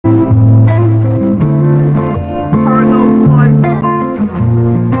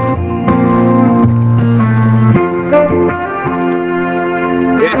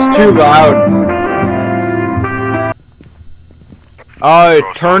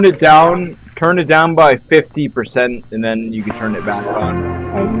Turn it down. Turn it down by 50%, and then you can turn it back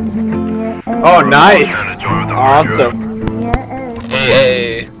on. Oh, nice! Awesome.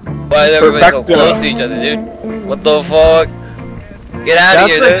 Hey, why is everybody so close to each other, dude? What the fuck? Get out of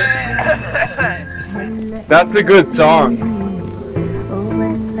here, dude. That's a good song.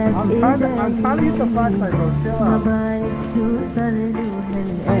 I'm trying to get the flashlight, bro. Chill out.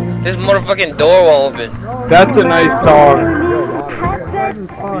 This motherfucking door won't open. That's a nice song.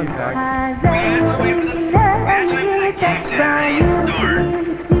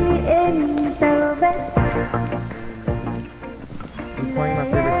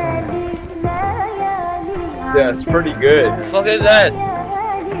 Yeah, it's pretty good. What the fuck is that?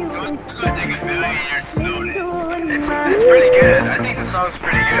 It's pretty good. I think the song's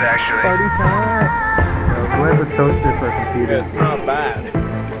pretty good, actually. Where's the toaster for a computer? It's not bad.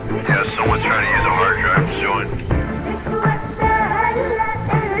 Yeah, someone's trying to use a hard drive to join.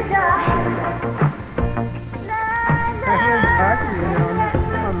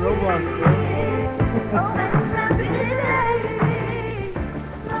 On Roblox.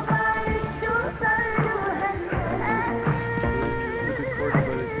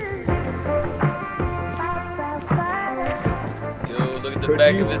 Yo, look at the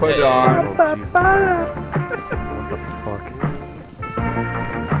back of his Put head. on. Look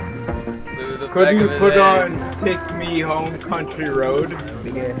at the Could back you of his put head. on "Take Me Home, Country Road"?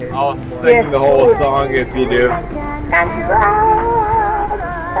 I'll sing the whole song if you do.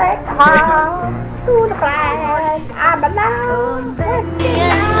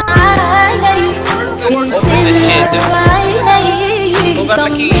 Open this shit, dude. Who got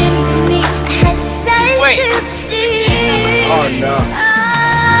the key? Wait. Oh no.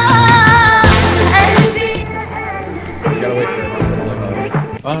 You gotta wait for it.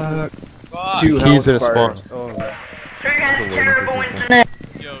 Fuck. Two Keys in a health spawn. bars.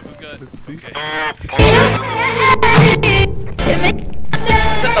 Yo, who got? Okay.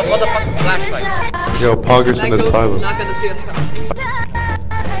 Put the motherfucking flashlight. Yo, Poggers in the That ghost is silence. not gonna see us coming.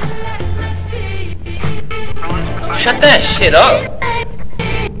 Shut that shit up.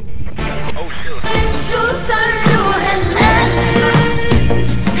 Oh shit,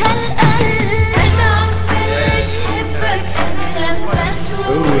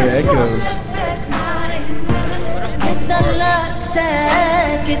 Ooh, echoes.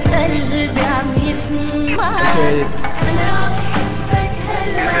 Okay.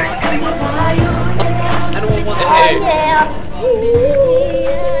 Anyone wants Hey.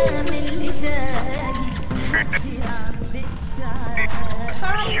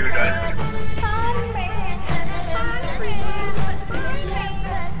 shoot us.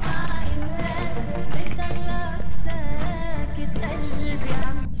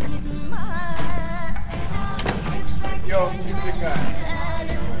 Yo, music guy.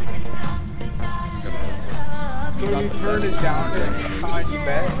 Can you turn it down a tiny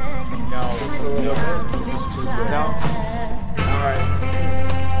bit? No, just a little bit. No? Alright.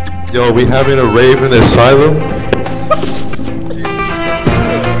 Yo, we having a rave in the asylum?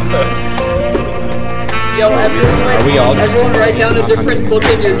 Yo, everyone write down a different book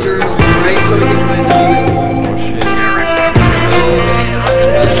in your journal, right? So we can find it.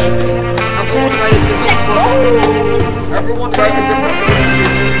 Everyone write a different book. Everyone write a different book in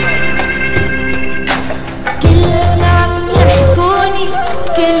your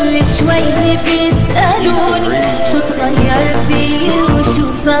كل شوي بيسألوني شو تغير فيي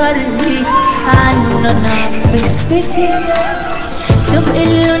وشو صار لي عنن عم بختفي شو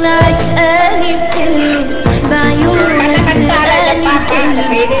بقلن عشقاني بقلن بعيونك رقاني بقلن على قلبك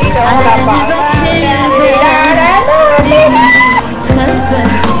هالبيان خبرني ما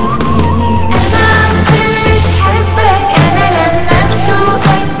عم بلش حبك أنا لما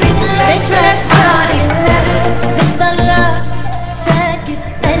بشوفك بترجعني بتطلع ساكت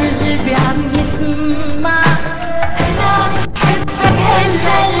قلبي عم يسمع أنا عم بحبك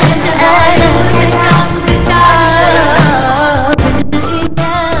هلا أنا عم بتعب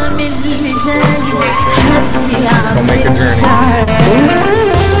الأيام اللي جاية حدي عم بتشعر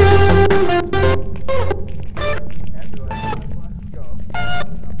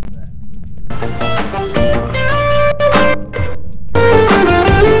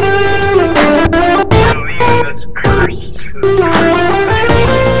That's cursed.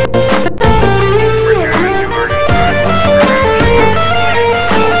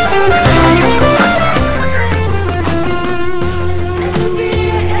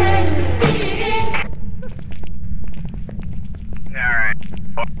 Alright.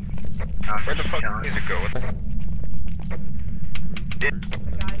 Where the fuck does it go?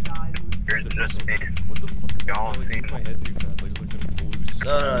 It's just me. What the fuck? Y'all Like, see? my head too fast. Like, listen.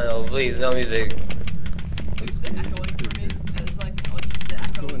 No, please, no music. Is it echoing for me? It's like the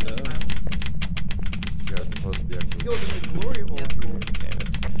echo in the silence. Yeah, it's supposed to be actually. Yo, there's a glory hole. Yeah, it's cool.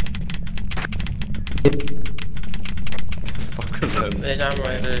 Bitch, I'm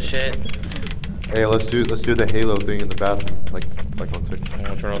running to the shit. Hey, let's do the Halo thing in the bathroom, like on TikTok. I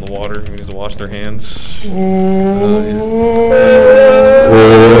want to turn on the water. We need to wash their hands.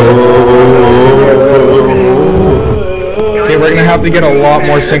 Okay, we're gonna have to get a lot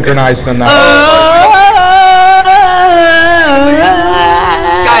more synchronized than that.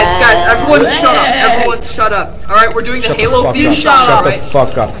 Guys, everyone shut up. Everyone shut up. Alright, we're doing the Halo theme song, Shut alright? the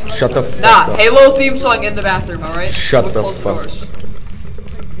fuck up. Shut the fuck Nah, up. Halo theme song in the bathroom, alright? Shut We'll the close fuck doors.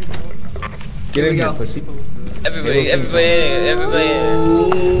 Get in we here, go. pussy. Everybody.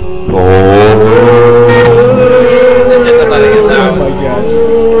 Oh my god.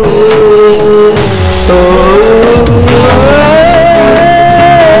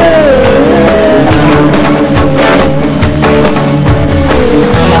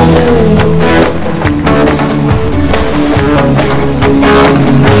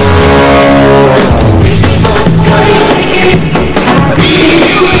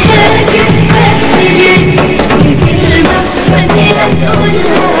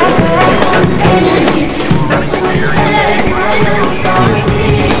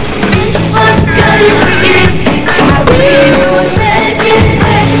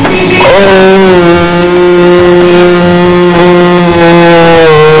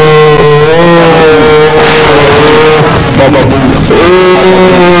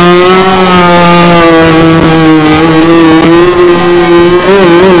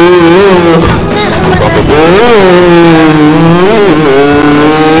 Baba